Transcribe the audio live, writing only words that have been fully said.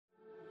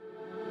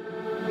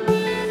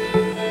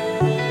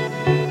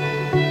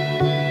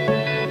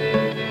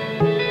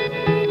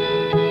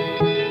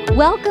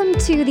Welcome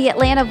to the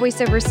Atlanta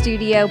VoiceOver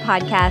Studio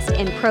podcast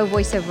and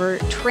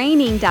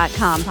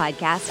ProVoiceOverTraining.com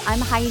podcast. I'm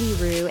Heidi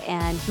Rue,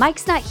 and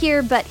Mike's not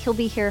here, but he'll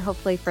be here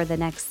hopefully for the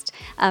next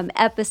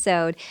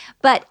episode.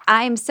 But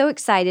I'm so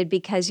excited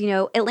because,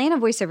 Atlanta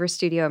VoiceOver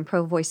Studio and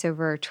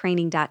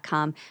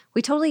ProVoiceOverTraining.com,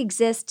 we totally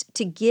exist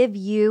to give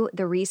you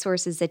the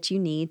resources that you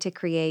need to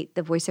create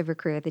the voiceover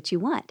career that you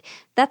want.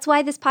 That's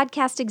why this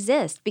podcast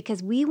exists,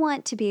 because we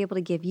want to be able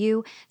to give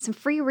you some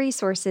free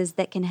resources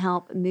that can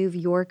help move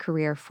your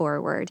career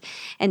forward.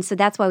 And so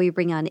that's why we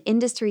bring on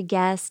industry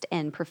guests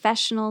and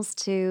professionals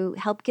to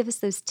help give us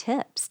those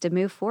tips to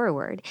move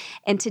forward.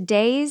 And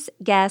today's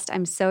guest,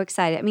 I'm so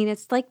excited. I mean,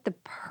 it's like the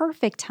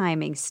perfect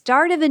timing,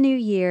 start of a new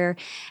year,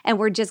 and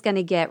we're just going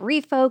to get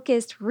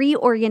refocused,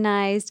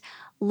 reorganized.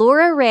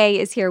 Laura Ray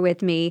is here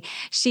with me.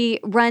 She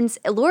runs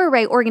Laura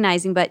Ray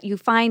Organizing, but you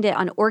find it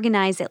on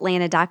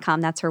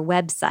organizeatlanta.com. That's her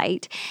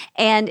website.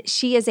 And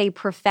she is a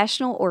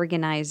professional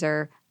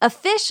organizer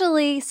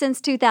officially since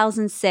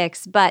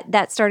 2006, but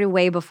that started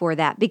way before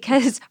that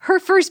because her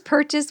first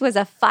purchase was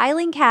a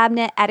filing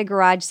cabinet at a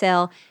garage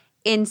sale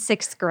in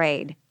 6th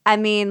grade. I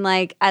mean,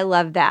 I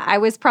love that. I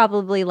was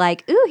probably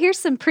like, ooh, here's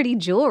some pretty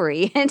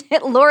jewelry. And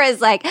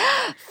Laura's like,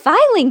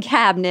 filing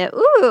cabinet,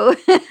 ooh.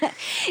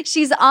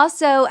 She's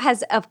also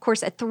has, of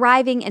course, a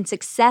thriving and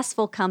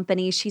successful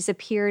company. She's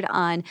appeared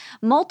on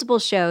multiple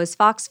shows,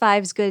 Fox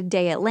 5's Good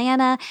Day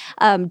Atlanta,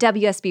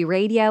 WSB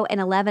Radio, and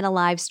 11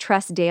 Alive's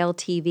Trust Dale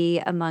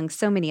TV, among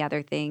so many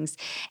other things.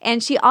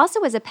 And she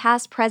also is a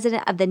past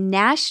president of the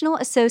National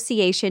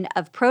Association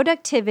of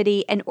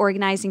Productivity and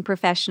Organizing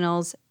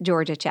Professionals,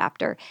 Georgia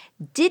chapter.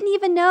 Didn't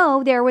even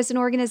know there was an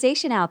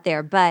organization out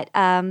there, but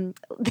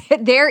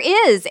there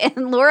is,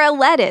 and Laura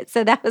led it,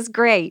 so that was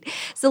great.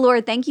 So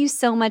Laura, thank you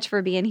so much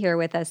for being here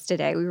with us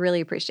today. We really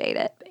appreciate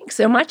it. Thanks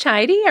so much,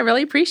 Heidi. I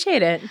really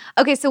appreciate it.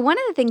 Okay, so one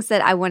of the things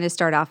that I want to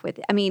start off with,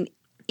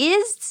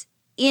 is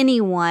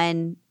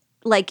anyone,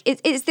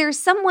 is there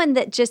someone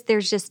that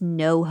there's just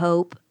no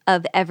hope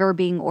of ever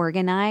being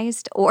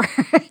organized? Or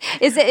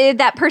is it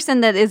that person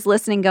that is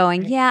listening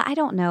going, yeah, I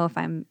don't know if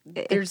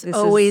There's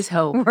always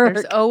hope.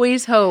 There's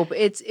always hope.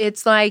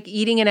 It's like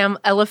eating an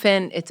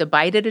elephant. It's a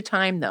bite at a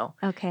time, though.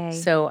 Okay.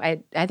 So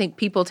I think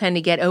people tend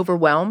to get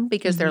overwhelmed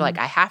because they're like,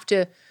 I have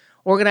to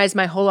organize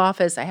my whole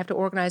office. I have to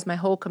organize my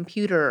whole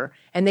computer.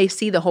 And they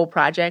see the whole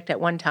project at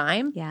one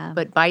time. Yeah.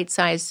 But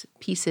bite-sized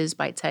pieces,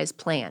 bite-sized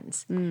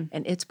plans.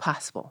 And it's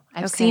possible.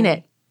 I've seen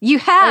it. You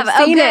have?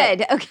 I've seen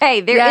good. It. Okay,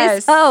 there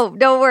is hope.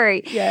 Don't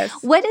worry. Yes.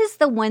 What is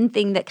the one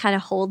thing that kind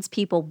of holds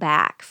people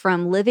back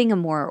from living a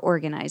more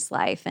organized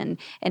life and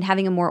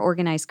having a more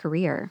organized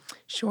career?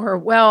 Sure.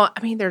 Well,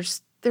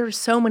 there's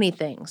so many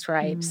things,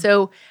 right?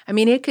 So,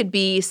 it could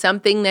be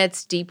something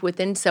that's deep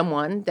within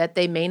someone that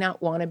they may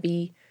not want to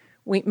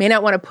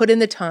put in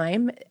the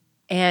time,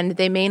 and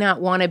they may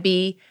not want to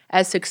be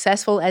as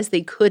successful as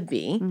they could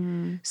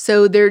be.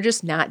 So they're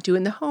just not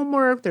doing the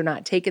homework. They're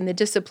not taking the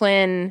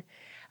discipline.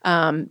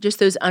 Just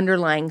those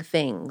underlying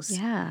things.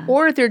 Yeah.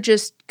 Or they're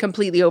just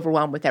completely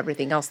overwhelmed with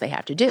everything else they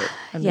have to do.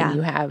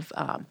 You have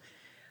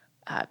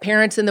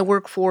parents in the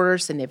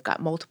workforce, and they've got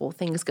multiple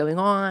things going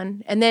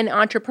on. And then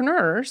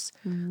entrepreneurs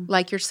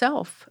like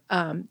yourself,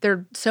 there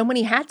are so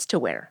many hats to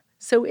wear.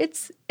 So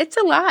it's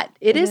a lot.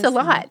 It is a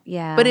lot.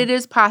 Yeah. But it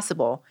is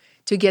possible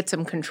to get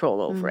some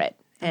control over it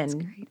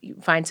and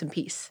find some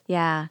peace.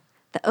 Yeah.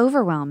 The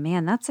overwhelm,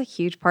 man, that's a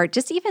huge part.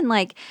 Just even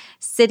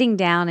sitting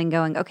down and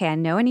going, okay, I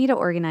know I need to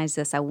organize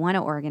this. I want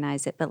to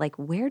organize it, but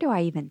where do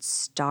I even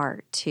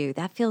start too?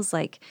 That feels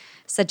like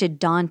such a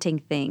daunting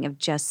thing of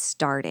just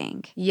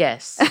starting.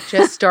 Yes,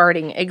 just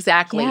starting.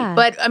 Exactly. Yeah.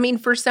 But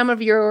for some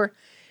of your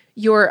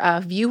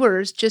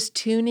viewers, just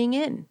tuning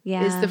in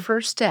is the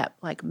first step.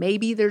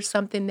 Maybe there's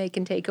something they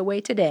can take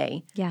away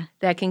today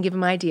that can give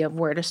them an idea of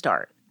where to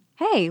start.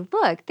 Hey,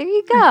 look, there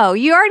you go.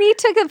 You already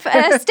took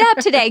a step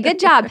today. Good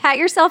job. Pat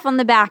yourself on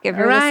the back if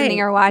you're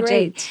listening or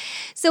watching. Great.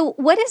 So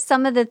what is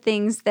some of the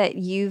things that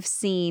you've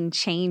seen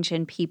change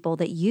in people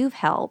that you've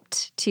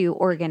helped to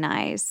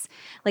organize?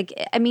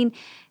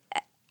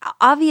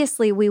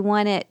 Obviously we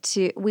want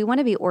to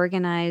be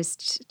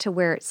organized to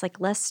where it's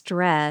less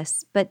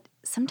stress, but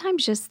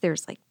sometimes just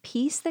there's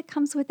peace that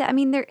comes with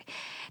it.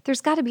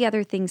 There's got to be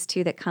other things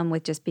too that come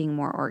with just being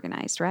more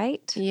organized,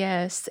 right?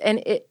 Yes,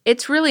 and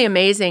it's really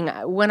amazing.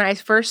 When I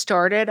first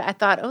started, I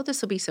thought, oh,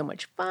 this will be so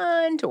much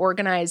fun to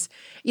organize.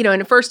 And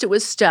at first it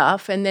was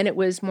stuff, and then it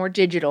was more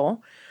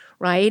digital,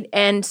 right?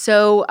 And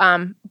so,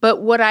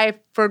 but what I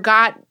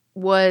forgot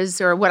was,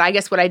 or what I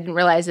didn't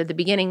realize at the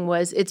beginning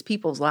was, it's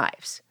people's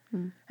lives.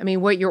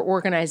 What you're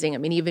organizing.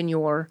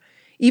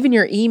 Even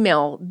your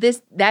email,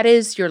 that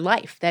is your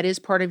life. That is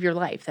part of your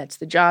life. That's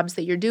the jobs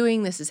that you're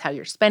doing. This is how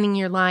you're spending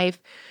your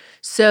life.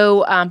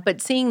 So, but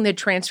seeing the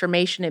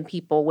transformation in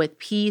people with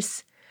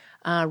peace,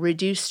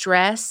 reduced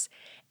stress,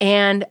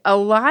 and a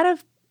lot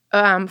of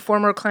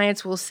former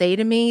clients will say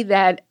to me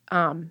that,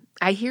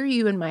 I hear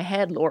you in my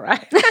head,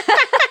 Laura.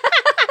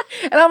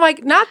 And I'm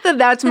like, not that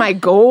that's my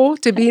goal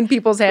to be in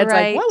people's heads,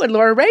 right. What would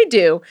Laura Ray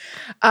do?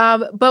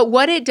 But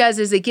what it does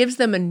is it gives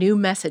them a new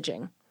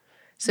messaging.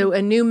 So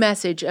a new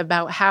message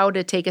about how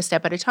to take a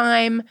step at a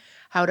time,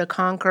 how to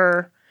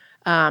conquer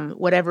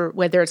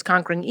whether it's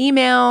conquering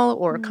email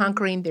or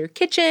conquering their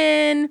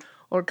kitchen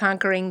or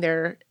conquering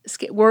their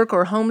work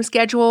or home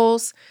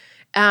schedules.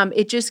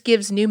 It just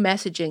gives new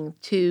messaging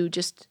to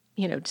just,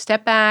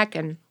 step back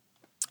and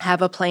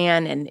have a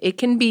plan, and it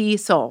can be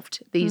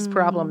solved. These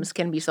problems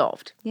can be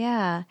solved.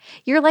 Yeah.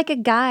 You're like a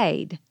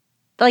guide,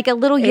 like a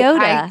little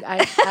Yoda.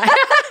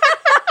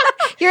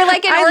 You're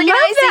like an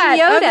organizing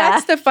Yoda. Oh,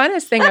 that's the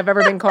funnest thing I've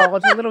ever been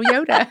called, a little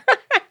Yoda.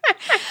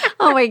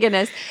 Oh my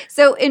goodness.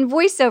 So in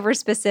voiceover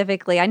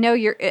specifically, I know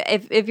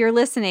if you're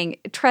listening,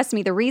 trust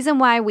me, the reason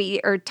why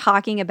we are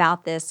talking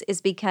about this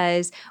is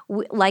because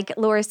like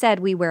Laura said,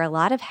 we wear a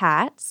lot of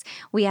hats.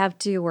 We have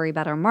to worry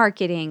about our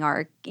marketing,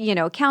 our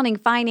accounting,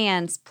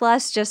 finance,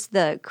 plus just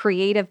the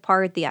creative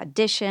part, the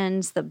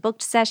auditions, the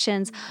booked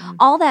sessions,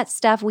 all that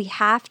stuff. We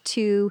have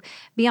to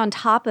be on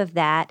top of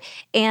that.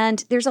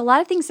 And there's a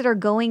lot of things that are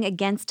going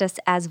against us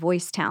as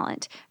voice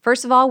talent.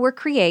 First of all, we're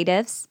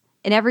creatives.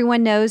 And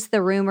everyone knows the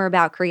rumor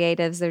about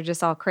creatives. They're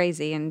just all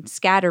crazy and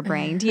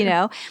scatterbrained,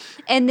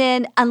 And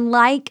then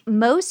unlike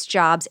most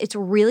jobs, it's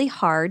really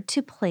hard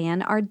to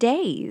plan our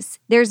days.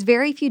 There's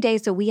very few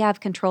days that we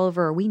have control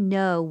over or we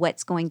know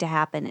what's going to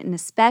happen. And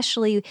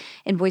especially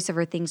in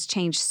voiceover, things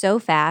change so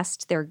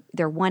fast.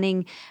 They're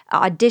wanting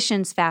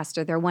auditions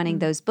faster. They're wanting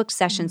those book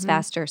sessions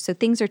faster. So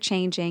things are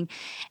changing.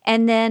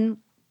 And then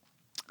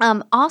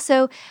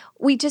also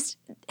we just...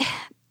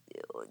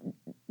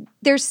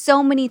 There's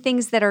so many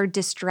things that are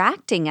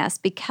distracting us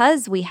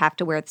because we have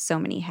to wear so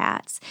many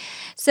hats.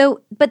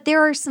 But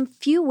there are some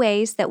few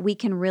ways that we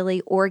can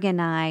really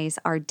organize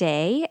our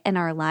day and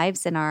our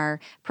lives and our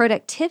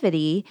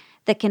productivity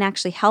that can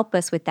actually help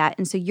us with that.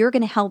 And so you're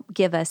going to help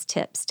give us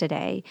tips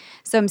today.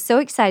 So I'm so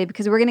excited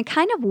because we're going to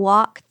kind of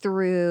walk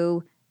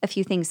through a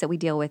few things that we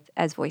deal with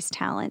as voice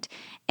talent.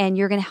 And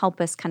you're going to help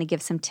us kind of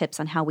give some tips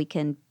on how we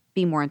can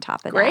be more on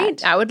top of that.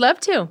 Great. I would love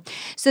to.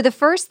 So the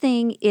first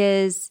thing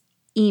is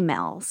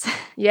emails.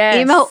 Yes.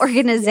 Email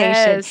organization.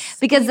 Yes.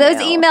 Because those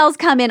emails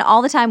come in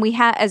all the time. We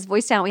have, as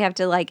voice talent, we have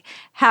to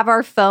have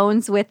our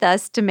phones with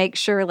us to make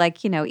sure,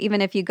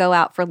 even if you go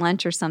out for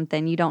lunch or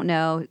something, you don't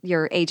know,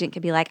 your agent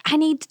could be like, I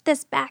need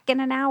this back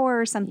in an hour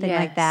or something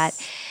like that.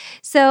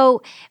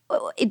 So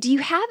do you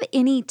have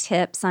any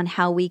tips on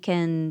how we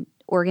can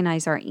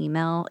organize our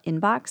email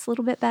inbox a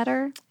little bit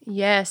better?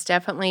 Yes,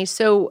 definitely.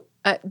 So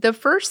the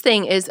first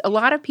thing is a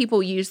lot of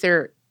people use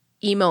their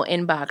email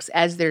inbox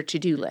as their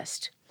to-do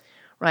list.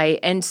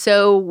 Right. And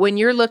so when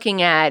you're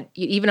looking at,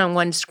 even on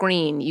one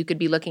screen, you could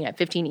be looking at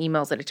 15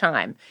 emails at a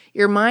time.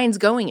 Your mind's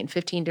going in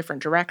 15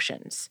 different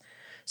directions.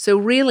 So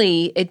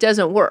really, it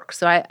doesn't work.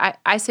 So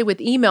I say with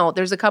email,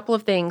 there's a couple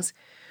of things.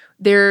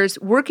 There's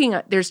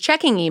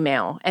checking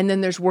email, and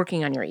then there's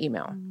working on your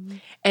email. Mm-hmm.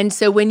 And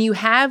so when you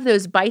have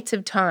those bites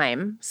of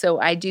time,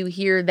 so I do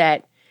hear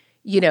that,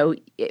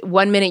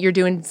 1 minute you're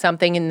doing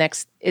something and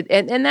next,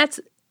 and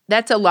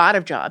that's a lot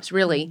of jobs,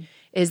 really. Mm-hmm.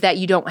 Is that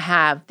you don't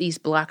have these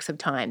blocks of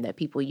time that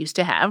people used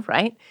to have,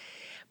 right?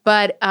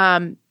 But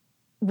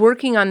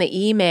working on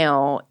the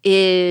email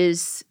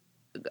is,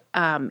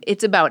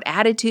 it's about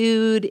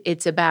attitude,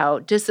 it's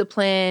about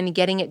discipline,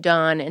 getting it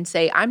done, and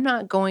say, I'm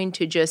not going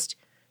to just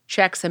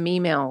check some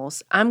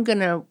emails. I'm going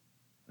to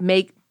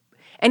make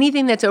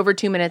anything that's over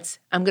 2 minutes,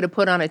 I'm going to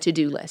put on a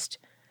to-do list,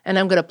 and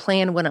I'm going to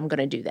plan when I'm going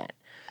to do that.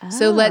 Oh.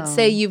 So let's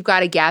say you've got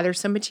to gather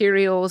some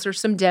materials or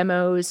some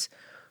demos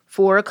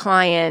for a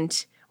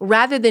client.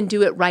 Rather than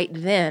do it right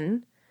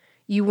then,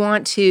 you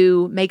want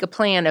to make a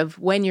plan of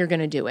when you're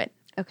going to do it.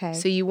 Okay.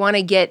 So you want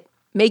to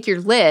make your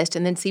list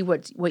and then see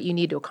what you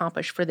need to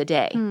accomplish for the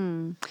day.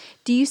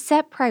 Do you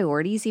set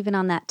priorities even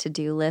on that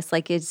to-do list?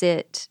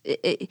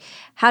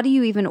 How do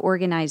you even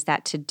organize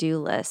that to-do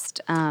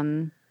list?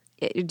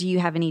 Do you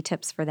have any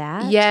tips for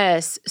that?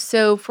 Yes.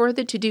 So for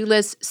the to-do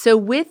list,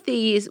 with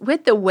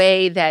the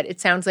way that it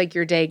sounds like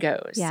your day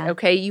goes,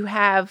 okay, you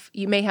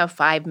may have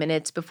 5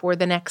 minutes before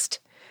the next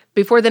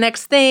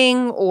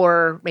thing,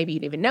 or maybe you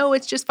don't even know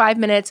it's just 5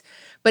 minutes.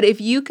 But if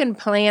you can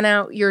plan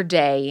out your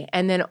day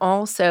and then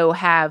also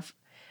have,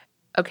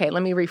 okay,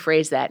 let me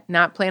rephrase that,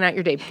 not plan out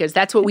your day, because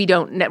that's what we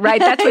don't, right?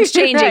 That's what's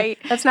changing. Right.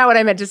 That's not what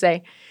I meant to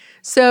say.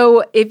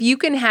 So if you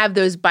can have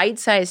those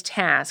bite-sized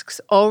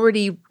tasks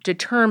already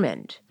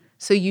determined,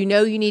 so you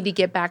need to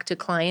get back to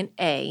client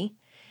A,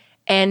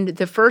 and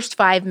the first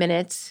 5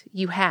 minutes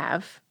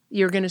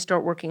you're going to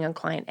start working on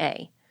client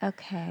A.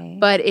 Okay.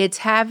 But it's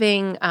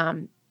having...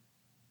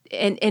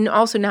 And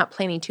also not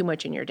planning too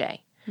much in your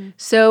day.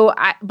 So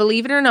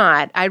believe it or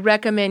not, I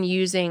recommend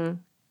using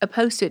a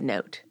Post-it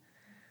note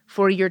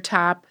for your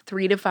top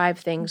 3 to 5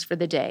 things for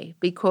the day,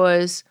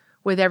 because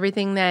with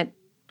everything that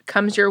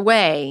comes your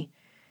way,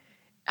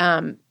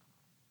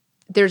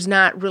 there's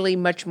not really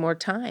much more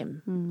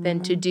time than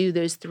to do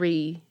those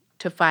 3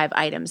 to 5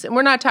 items. And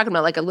we're not talking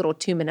about a little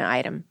 2-minute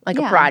item, a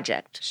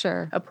project.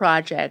 Sure. A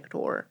project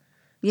or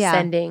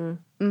sending...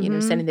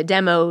 sending the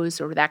demos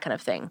or that kind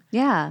of thing.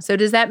 Yeah. So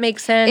does that make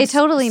sense? It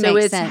totally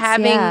makes sense. So it's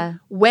having,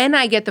 when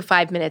I get the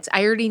 5 minutes,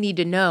 I already need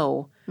to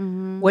know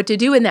what to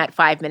do in that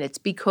 5 minutes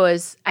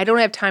because I don't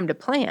have time to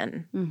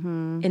plan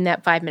in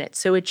that 5 minutes.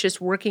 So it's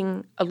just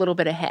working a little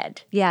bit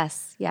ahead.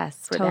 Yes,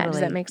 totally. That.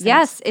 Does that make sense?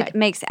 Yes, Okay. it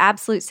makes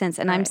absolute sense.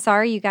 And I'm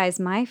sorry, you guys,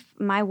 my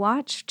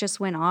watch just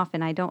went off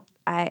and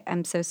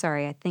I'm so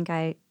sorry. I think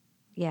I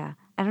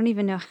don't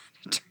even know how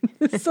to turn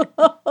this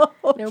off.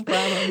 No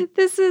problem.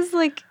 This is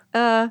like,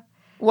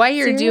 while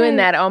you're doing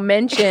that, I'll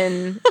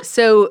mention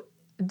so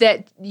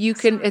that you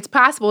can, it's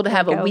possible to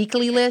have a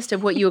weekly list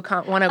of what you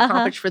want to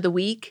accomplish for the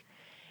week.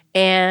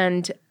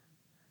 And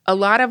a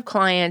lot of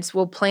clients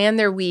will plan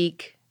their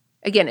week,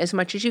 again, as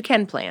much as you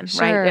can plan,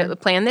 right?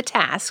 Plan the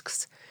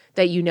tasks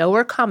that you know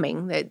are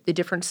coming, the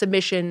different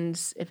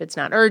submissions, if it's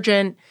not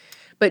urgent,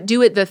 but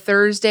do it the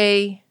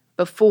Thursday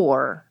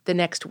before the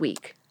next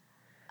week.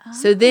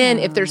 So then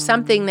if there's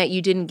something that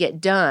you didn't get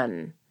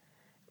done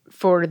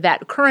for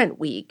that current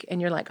week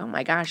and you're like, oh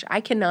my gosh, I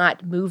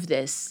cannot move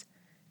this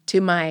to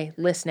my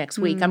list next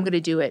week. I'm going to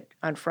do it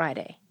on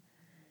Friday.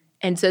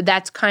 And so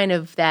that's kind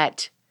of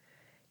that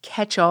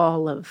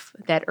catch-all of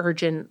that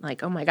urgent,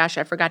 like, oh my gosh,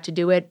 I forgot to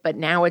do it, but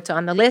now it's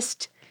on the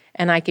list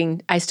and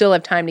I still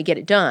have time to get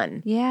it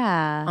done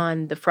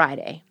on the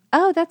Friday.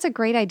 Oh, that's a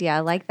great idea. I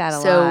like that a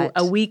lot. So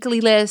a weekly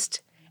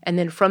list, and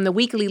then from the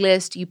weekly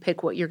list, you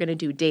pick what you're going to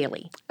do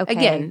daily. Okay.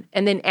 Again,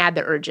 and then add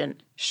the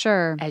urgent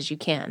sure as you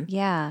can.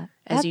 Yeah.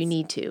 As you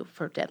need to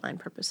for deadline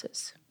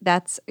purposes.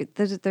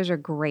 Those are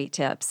great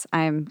tips.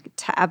 I'm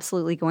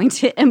absolutely going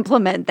to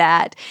implement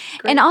that.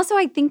 Great. And also,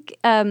 I think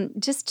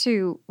just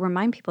to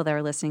remind people that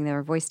are listening that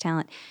are voice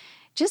talent,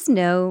 just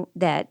know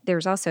that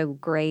there's also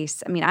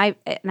grace. I mean,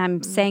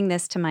 I'm saying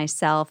this to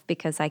myself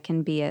because I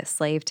can be a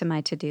slave to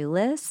my to-do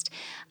list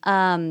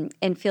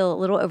and feel a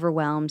little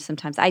overwhelmed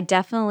sometimes. I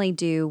definitely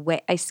do.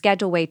 I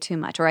schedule way too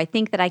much, or I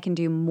think that I can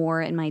do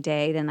more in my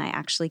day than I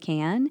actually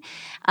can,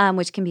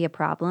 which can be a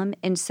problem.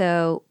 And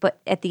so,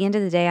 but at the end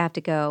of the day, I have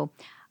to go,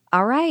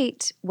 all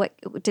right, what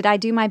did I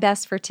do my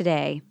best for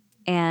today?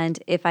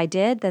 And if I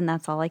did, then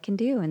that's all I can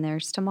do, and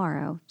there's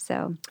tomorrow.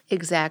 So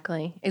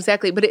Exactly.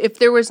 But if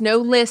there was no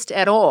list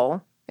at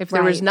all, if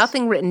there was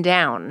nothing written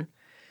down,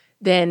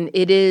 then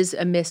it is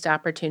a missed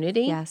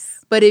opportunity.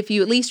 Yes. But if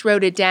you at least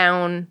wrote it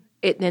down,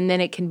 and then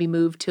it can be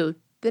moved to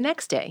the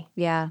next day.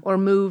 Yeah. Or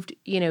moved,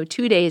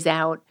 2 days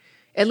out.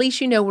 At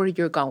least you know where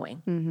you're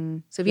going. Mm-hmm.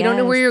 So if you don't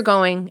know where you're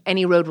going,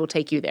 any road will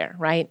take you there,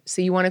 right?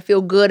 So you want to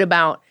feel good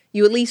about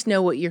you at least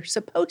know what you're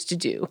supposed to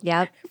do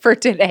for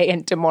today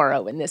and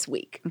tomorrow and this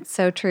week. It's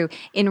so true.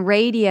 In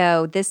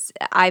radio,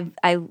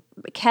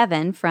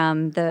 Kevin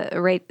from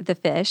the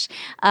Fish,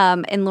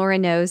 and Laura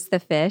knows the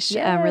Fish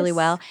really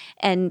well.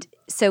 And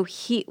so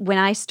when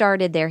I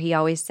started there, he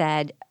always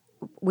said,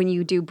 when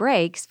you do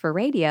breaks for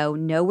radio,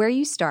 know where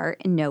you start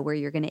and know where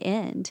you're going to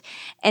end.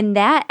 And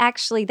that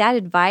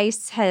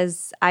advice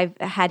I've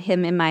had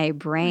him in my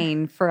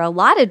brain for a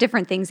lot of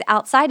different things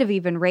outside of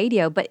even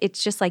radio, but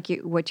it's just like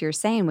what you're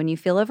saying. When you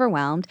feel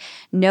overwhelmed,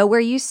 know where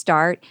you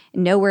start,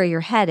 know where you're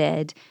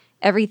headed.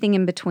 Everything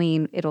in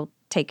between, it'll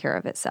take care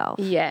of itself.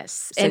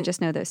 Yes. So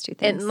just know those two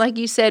things. And like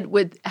you said,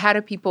 with how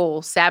do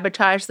people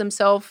sabotage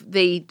themselves?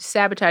 They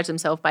sabotage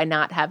themselves by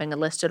not having a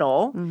list at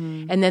all.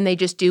 Mm-hmm. And then they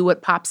just do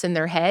what pops in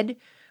their head.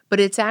 But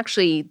it's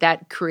actually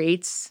that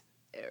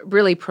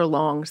really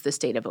prolongs the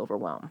state of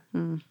overwhelm.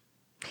 Mm.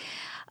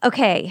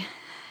 Okay.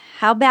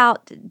 How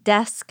about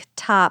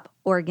desktop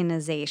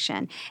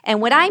organization?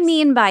 And what I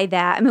mean by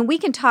that, we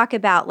can talk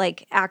about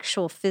like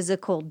actual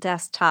physical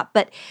desktop,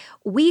 but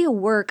we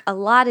work a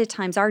lot of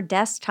times, our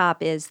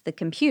desktop is the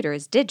computer,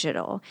 is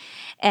digital.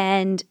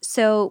 And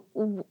so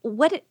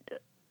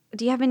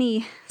do you have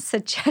any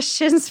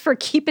suggestions for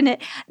keeping it?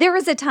 There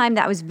was a time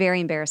that I was very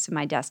embarrassed of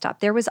my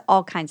desktop. There was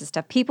all kinds of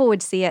stuff. People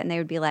would see it and they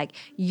would be like,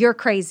 "You're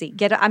crazy.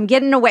 I'm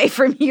getting away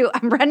from you.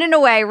 I'm running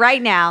away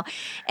right now."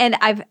 And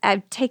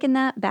I've taken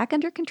that back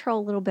under control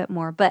a little bit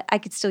more, but I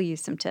could still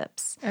use some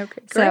tips.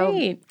 Okay,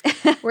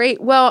 great.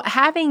 Great. Well,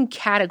 having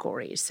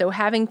categories, so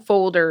having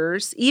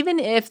folders, even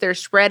if they're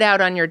spread out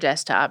on your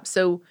desktop.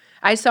 So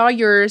I saw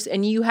yours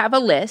and you have a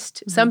list.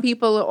 Mm-hmm. Some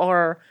people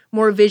are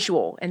more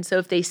visual. And so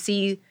if they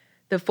see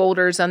the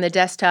folders on the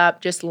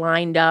desktop just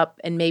lined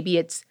up, and maybe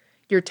it's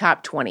your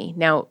top 20.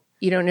 Now,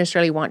 you don't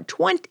necessarily want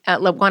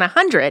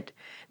 100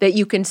 that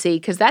you can see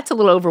because that's a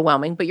little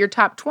overwhelming, but your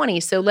top 20.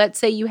 So let's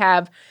say you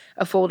have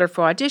a folder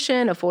for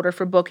audition, a folder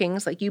for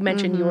bookings, like you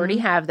mentioned, you already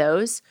have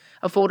those,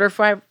 a folder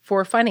for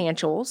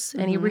financials,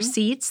 any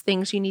receipts,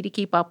 things you need to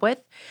keep up with,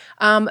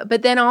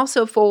 but then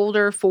also a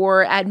folder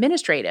for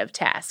administrative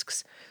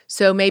tasks.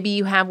 So maybe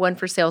you have one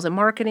for sales and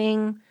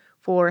marketing,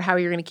 for how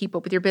you're going to keep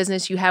up with your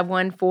business. You have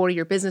one for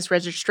your business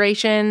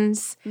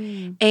registrations.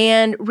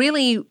 And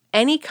really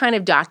any kind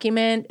of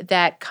document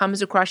that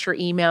comes across your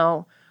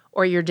email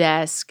or your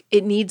desk,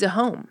 it needs a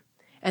home.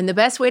 And the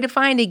best way to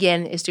find,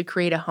 again, is to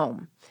create a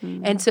home.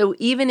 And so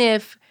even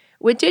if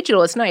with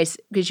digital, it's nice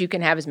because you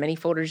can have as many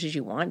folders as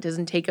you want. It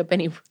doesn't take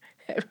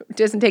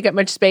up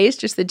much space,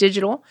 just the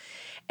digital.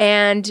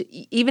 And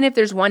even if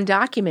there's one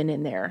document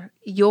in there,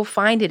 you'll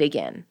find it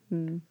again.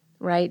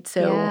 Right?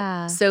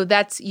 So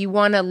that's, you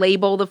want to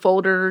label the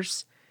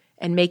folders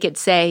and make it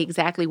say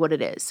exactly what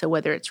it is. So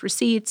whether it's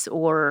receipts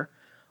or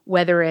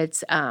whether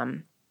it's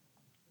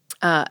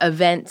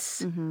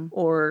events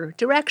or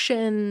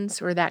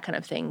directions or that kind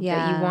of thing,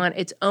 that you want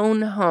its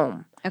own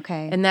home.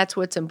 Okay. And that's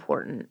what's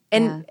important.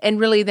 And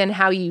really then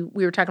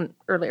we were talking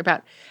earlier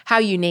about how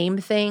you name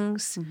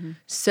things.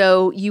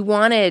 So you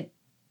want it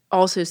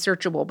also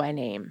searchable by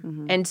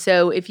name. And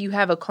so if you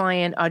have a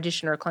client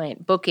audition or a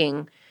client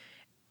booking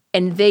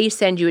and they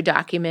send you a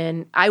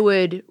document, I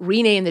would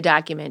rename the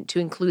document to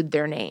include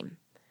their name.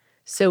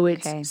 So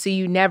so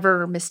you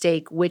never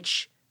mistake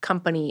which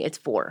company it's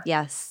for.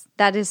 Yes.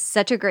 That is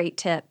such a great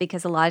tip,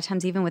 because a lot of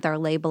times, even with our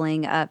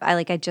labeling of,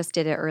 I just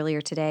did it earlier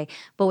today,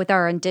 but with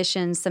our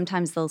auditions,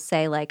 sometimes they'll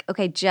say like,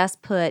 okay,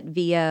 just put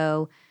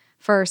VO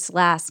first,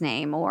 last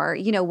name, or,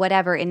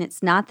 whatever. And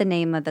it's not the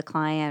name of the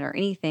client or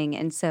anything.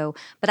 And so,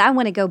 but I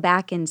want to go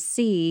back and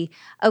see,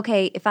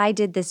 okay, if I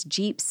did this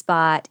Jeep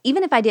spot,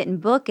 even if I didn't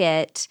book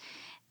it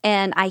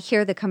and I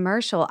hear the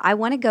commercial, I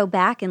want to go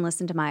back and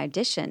listen to my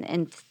audition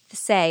and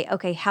say,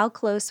 okay, how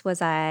close was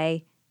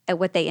I at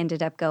what they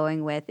ended up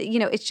going with?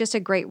 It's just a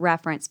great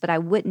reference, but I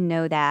wouldn't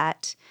know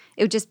that.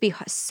 It would just be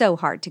so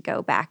hard to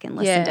go back and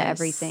listen to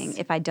everything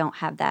if I don't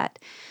have that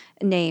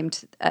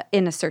named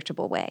in a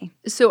searchable way.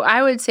 So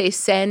I would say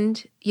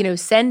send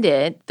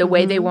it the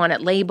way they want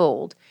it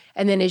labeled.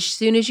 And then as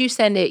soon as you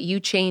send it, you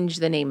change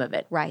the name of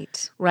it.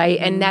 Right. Right.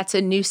 And that's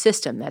a new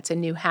system. That's a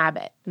new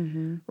habit.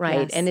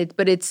 Right. Yes. And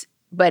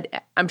but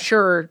I'm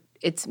sure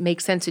it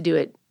makes sense to do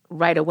it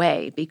right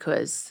away,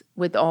 because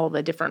with all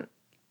the different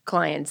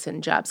clients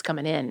and jobs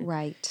coming in,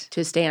 right,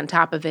 to stay on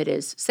top of it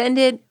is send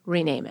it,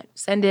 rename it.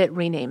 Send it,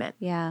 rename it.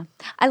 Yeah.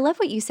 I love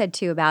what you said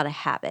too about a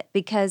habit,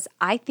 because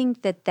I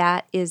think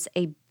that is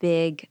a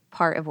big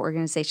part of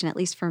organization, at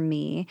least for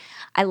me.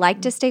 I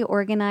like to stay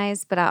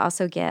organized, but I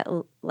also get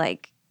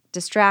like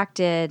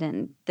distracted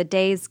and the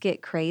days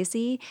get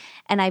crazy.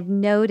 And I've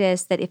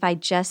noticed that if I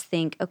just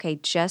think, okay,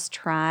 just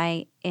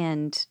try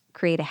and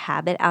create a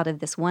habit out of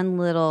this one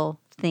little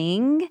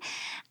thing,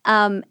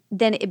 then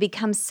it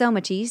becomes so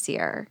much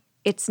easier.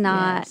 It's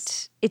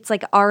not, it's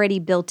like already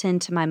built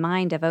into my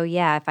mind of, oh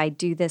yeah, if I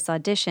do this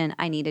audition,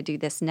 I need to do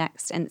this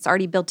next. And it's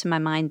already built in my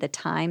mind the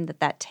time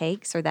that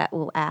takes or that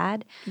will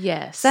add.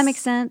 Yes. Does that make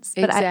sense?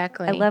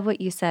 Exactly. But I love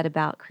what you said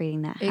about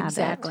creating that habit.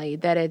 Exactly.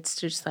 That it's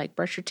just like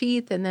brush your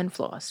teeth and then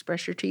floss,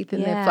 brush your teeth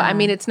and then floss. I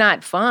mean, it's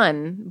not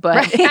fun,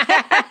 but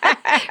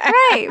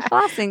right.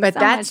 Flossing. But so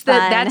that's much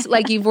fun. that's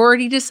like you've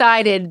already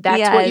decided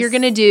that's what you're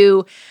going to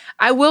do.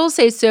 I will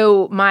say,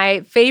 so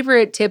my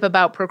favorite tip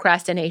about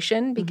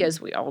procrastination,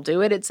 because we all do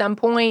it at some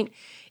point,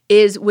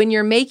 is when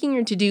you're making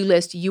your to-do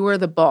list, you are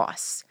the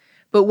boss.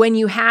 But when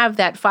you have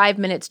that 5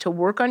 minutes to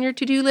work on your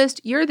to-do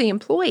list, you're the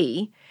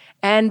employee.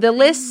 And the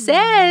list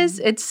says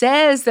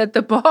that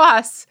the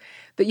boss,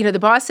 the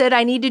boss said,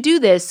 I need to do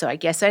this, so I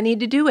guess I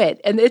need to do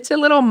it. And it's a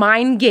little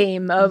mind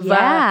game of,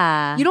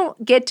 you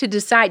don't get to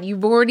decide.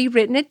 You've already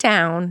written it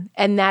down,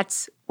 and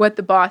that's what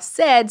the boss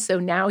said. So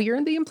now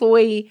you're the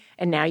employee,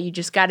 and now you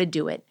just got to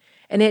do it.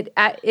 And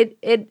I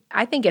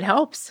think it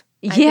helps.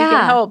 I think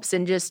it helps,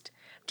 and just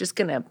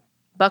gonna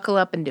buckle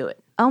up and do it.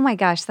 Oh my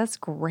gosh, that's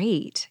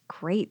great.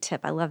 Great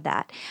tip. I love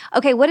that.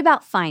 Okay, what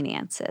about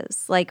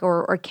finances, like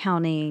or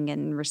accounting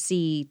and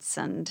receipts,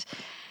 and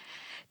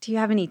do you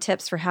have any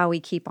tips for how we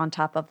keep on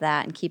top of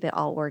that and keep it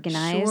all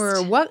organized?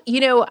 Sure. What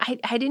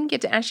I didn't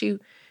get to ask you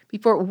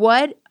before.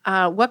 What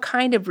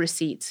kind of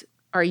receipts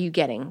are you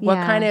getting? What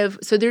kind of,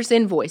 so there's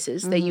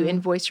invoices that you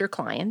invoice your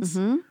clients,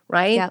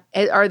 right?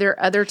 Yep. Are there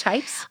other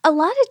types? A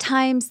lot of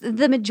times,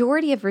 the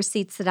majority of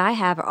receipts that I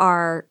have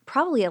are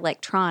probably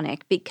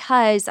electronic,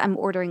 because I'm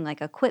ordering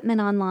like equipment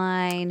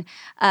online,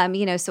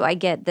 so I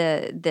get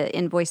the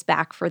invoice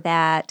back for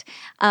that.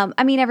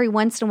 I mean, every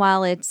once in a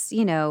while it's,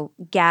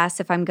 gas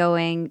if I'm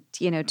going,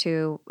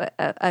 to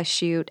a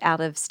shoot out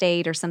of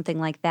state or something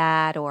like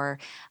that, or,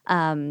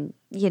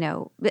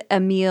 a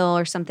meal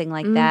or something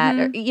like that.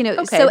 Or,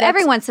 Okay, so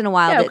every once in a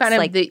while, yeah, it's kind of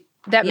like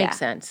that makes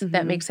sense.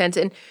 That makes sense.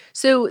 And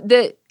so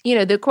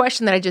the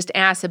question that I just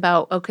asked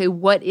about, okay,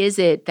 what is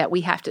it that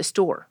we have to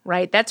store,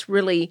 right? That's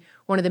really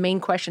one of the main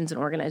questions in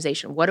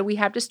organization. What do we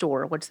have to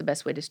store? What's the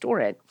best way to store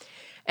it?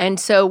 And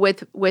so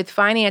with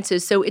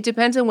finances, so it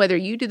depends on whether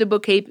you do the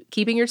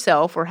bookkeeping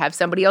yourself or have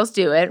somebody else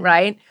do it,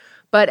 right?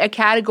 But a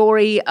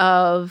category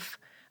of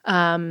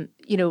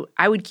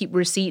I would keep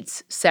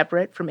receipts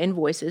separate from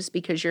invoices,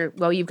 because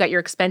you've got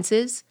your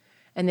expenses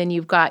and then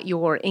you've got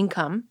your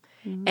income.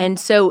 And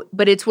so,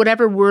 but it's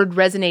whatever word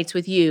resonates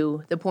with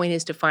you. The point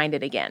is to find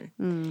it again.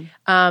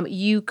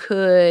 You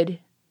could,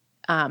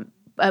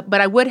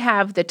 but I would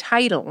have the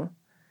title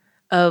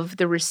of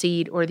the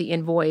receipt or the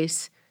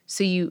invoice,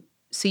 so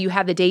you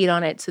have the date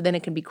on it, so then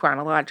it can be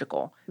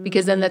chronological,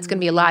 because then that's going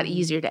to be a lot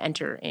easier to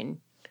enter in,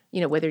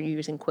 whether you're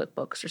using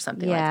QuickBooks or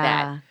something like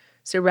that.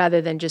 So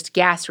rather than just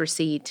gas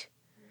receipt,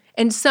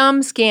 and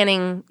some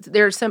scanning,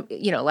 there's some,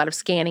 a lot of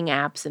scanning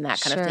apps and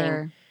that kind of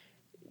thing.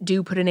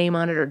 Do put a name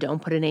on it or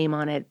don't put a name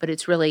on it, but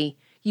it's really,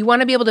 you want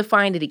to be able to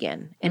find it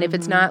again. And if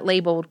it's not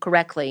labeled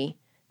correctly,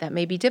 that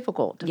may be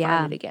difficult to Yeah.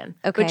 find it again.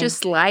 Okay. But just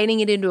sliding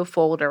it into a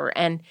folder,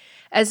 and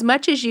as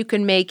much as you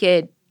can make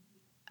it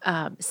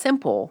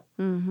simple,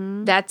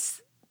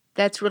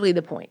 that's really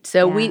the point.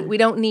 So Yeah. we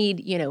don't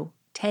need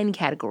 10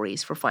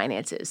 categories for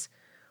finances.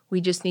 We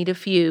just need a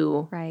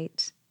few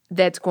Right.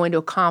 that's going to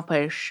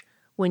accomplish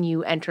when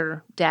you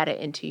enter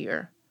data into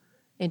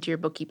your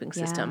bookkeeping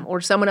system,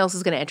 or someone else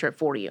is going to enter it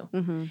for you.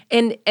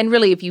 And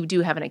really, if you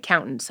do have an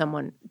accountant,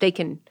 they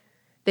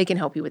can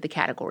help you with the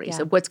categories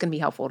of what's going to be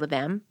helpful to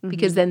them,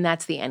 because then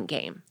that's the end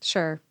game,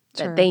 Sure.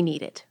 that they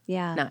need it,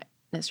 Yeah. not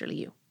necessarily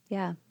you.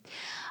 Yeah.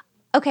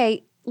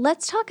 Okay,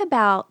 let's talk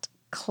about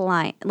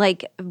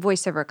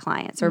voiceover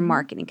clients or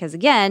marketing, because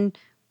again,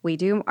 we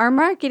do our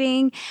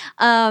marketing.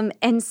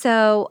 And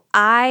so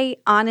I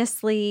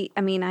honestly,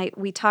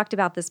 we talked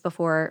about this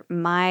before.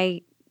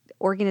 My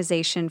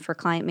organization for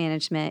client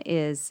management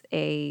is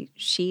a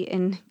sheet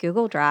in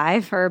Google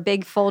Drive, or a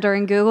big folder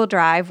in Google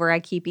Drive where I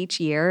keep each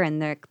year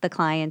and the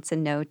clients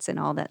and notes and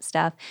all that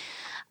stuff.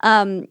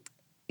 Can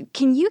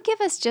you give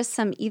us just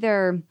some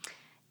either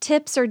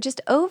tips or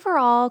just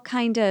overall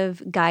kind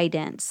of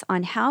guidance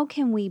on how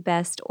can we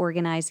best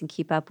organize and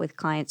keep up with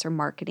clients or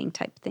marketing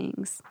type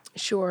things?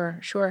 Sure.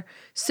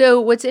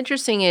 So what's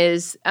interesting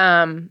is,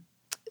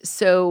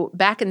 so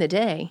back in the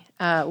day,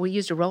 we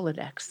used a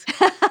Rolodex,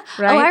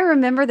 right? Oh, I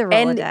remember the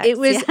Rolodex. And it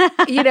was,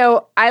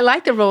 I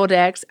like the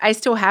Rolodex. I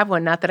still have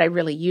one, not that I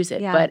really use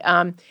it,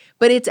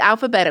 but it's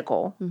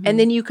alphabetical, and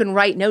then you can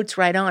write notes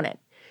right on it.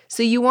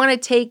 So you want to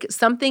take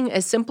something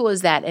as simple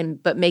as that,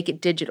 but make it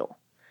digital.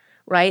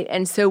 Right.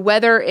 And so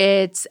whether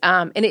it's,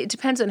 and it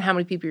depends on how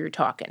many people you're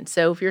talking.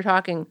 So if you're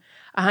talking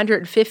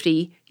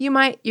 150, you're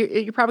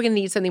probably going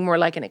to need something more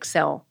like an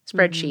Excel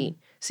spreadsheet,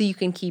 so you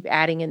can keep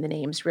adding in the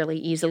names really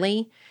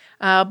easily.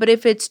 But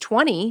if it's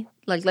 20,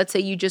 like let's say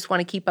you just want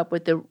to keep up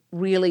with the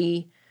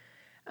really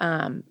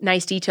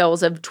nice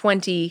details of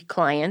 20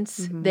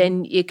 clients,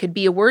 then it could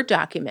be a Word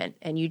document,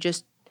 and you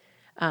just,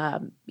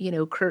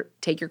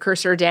 take your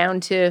cursor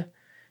down to,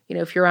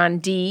 if you're on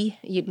D,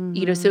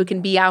 so it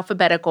can be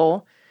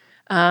alphabetical.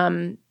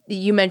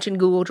 You mentioned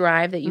Google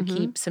Drive, that you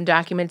keep some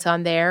documents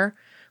on there,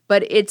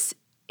 but it's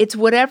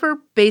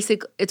whatever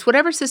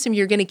system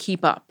you're going to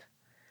keep up,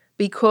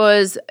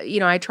 because,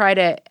 I try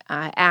to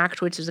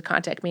ACT, which is a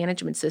contact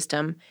management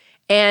system,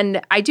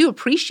 and I do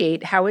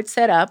appreciate how it's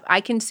set up.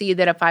 I can see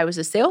that if I was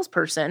a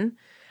salesperson,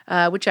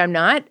 which I'm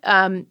not,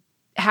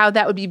 how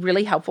that would be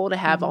really helpful to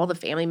have all the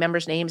family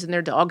members' names and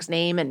their dog's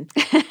name and,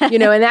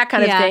 and that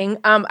kind of thing.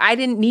 I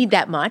didn't need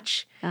that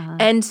much.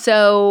 And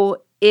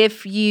so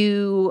if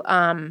you,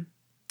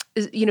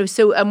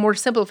 so a more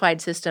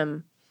simplified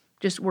system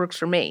just works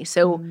for me.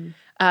 So,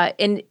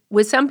 and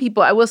with some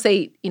people, I will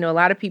say, a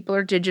lot of people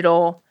are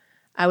digital.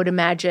 I would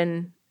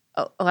imagine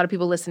a lot of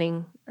people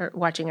listening or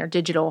watching are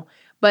digital.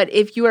 But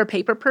if you are a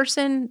paper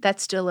person,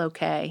 that's still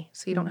okay.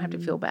 So you don't have to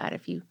feel bad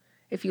if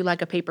you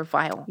like a paper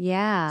file.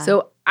 Yeah.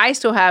 So I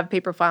still have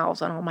paper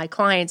files on all my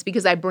clients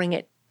because I bring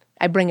it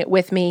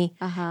with me,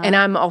 and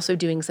I'm also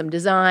doing some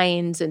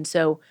designs, and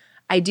so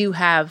I do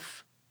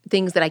have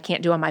things that I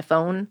can't do on my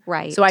phone.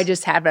 Right. So I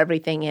just have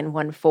everything in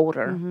one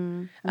folder.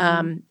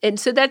 And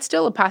so that's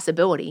still a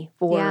possibility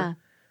for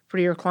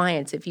your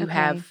clients if you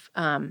have,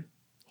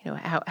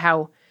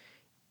 how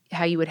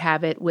you would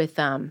have it with,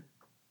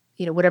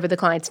 whatever the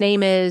client's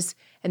name is,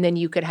 and then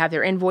you could have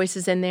their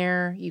invoices in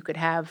there. You could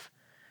have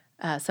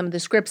some of the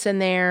scripts in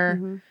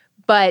there,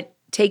 but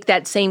take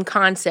that same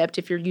concept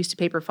if you're used to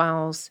paper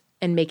files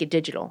and make it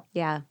digital.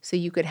 Yeah. So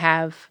you could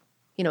have,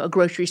 a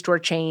grocery store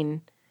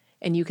chain,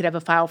 and you could have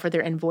a file for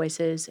their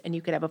invoices, and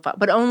you could have a file,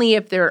 but only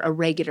if they're a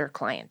regular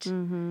client.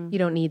 You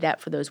don't need that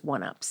for those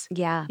one-ups.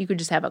 Yeah. You could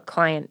just have a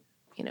client,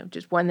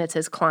 just one that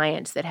says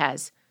clients, that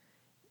has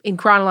in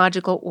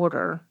chronological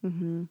order,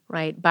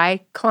 right,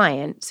 by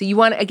client. So you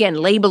want, again,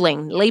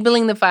 labeling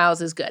the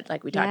files is good,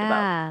 like we talked about.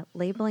 Yeah,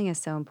 labeling is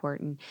so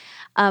important.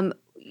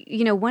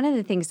 One of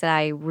the things that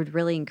I would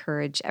really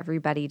encourage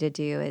everybody to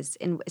do is,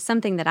 and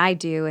something that I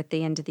do at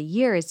the end of the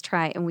year is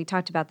try, and we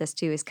talked about this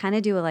too, is kind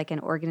of do like an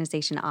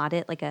organization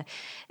audit.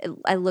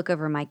 I look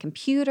over my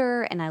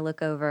computer and I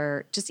look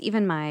over just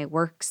even my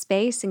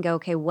workspace and go,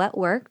 okay, what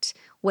worked?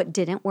 What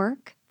didn't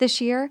work this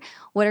year?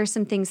 What are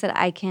some things that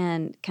I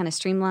can kind of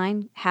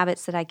streamline,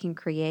 habits that I can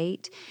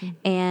create?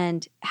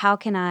 And how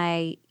can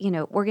I,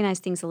 organize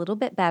things a little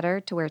bit better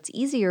to where it's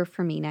easier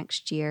for me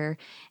next year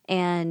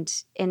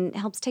and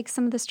helps take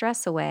some of the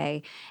stress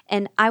away.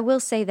 And I will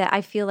say that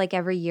I feel like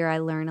every year I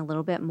learn a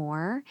little bit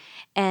more.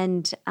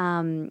 And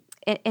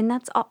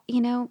that's all,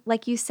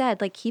 like you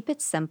said, like keep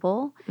it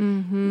simple.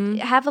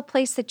 Have a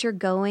place that you're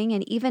going.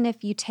 And even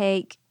if you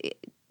take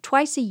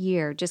twice a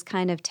year, just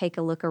kind of take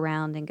a look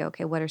around and go,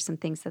 okay, what are some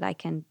things that I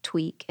can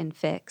tweak and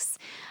fix?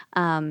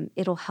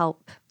 It'll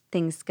help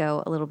things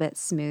go a little bit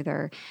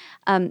smoother.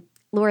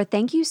 Laura,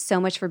 thank you so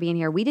much for being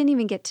here. We didn't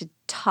even get to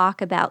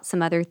talk about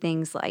some other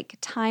things like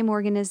time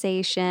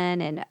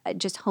organization and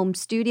just home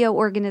studio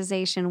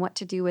organization, what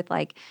to do with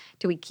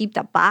do we keep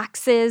the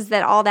boxes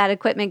that all that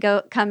equipment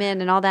come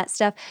in and all that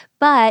stuff.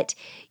 But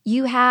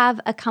you have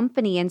a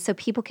company, and so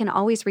people can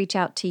always reach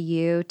out to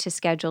you to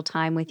schedule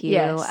time with you.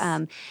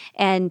 Yes.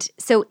 And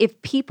so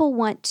if people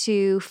want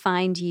to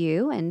find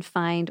you and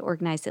find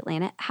Organized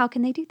Atlanta, how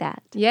can they do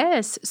that?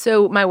 Yes.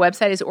 So my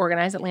website is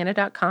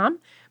organizeatlanta.com.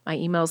 My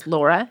email is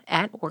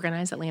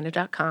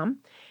laura@organizeatlanta.com.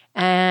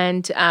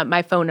 And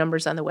my phone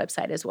number's on the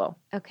website as well.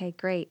 Okay,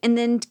 great. And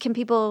then can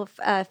people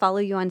follow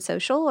you on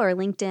social or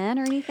LinkedIn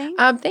or anything?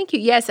 Thank you.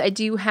 Yes, I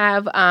do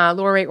have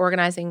Laura Ray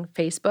Organizing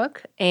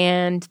Facebook.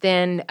 And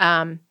then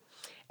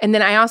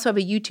I also have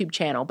a YouTube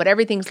channel, but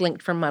everything's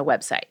linked from my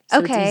website. So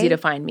It's easy to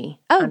find me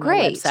on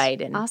my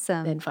website and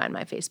awesome. Then find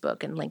my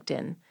Facebook and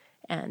LinkedIn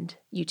and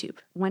YouTube.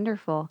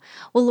 Wonderful.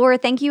 Well, Laura,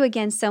 thank you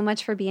again so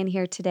much for being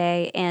here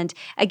today. And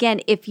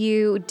again, if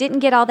you didn't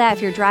get all that,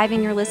 if you're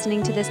driving, you're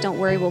listening to this, don't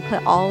worry. We'll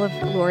put all of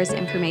Laura's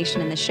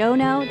information in the show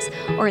notes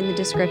or in the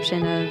description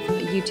of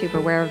YouTube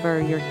or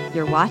wherever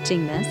you're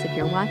watching this, if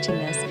you're watching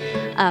this,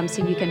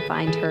 so you can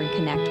find her and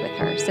connect with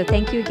her. So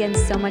thank you again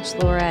so much,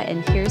 Laura.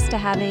 And here's to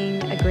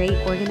having a great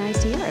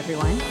organized year,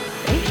 everyone.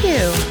 Thank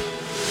you.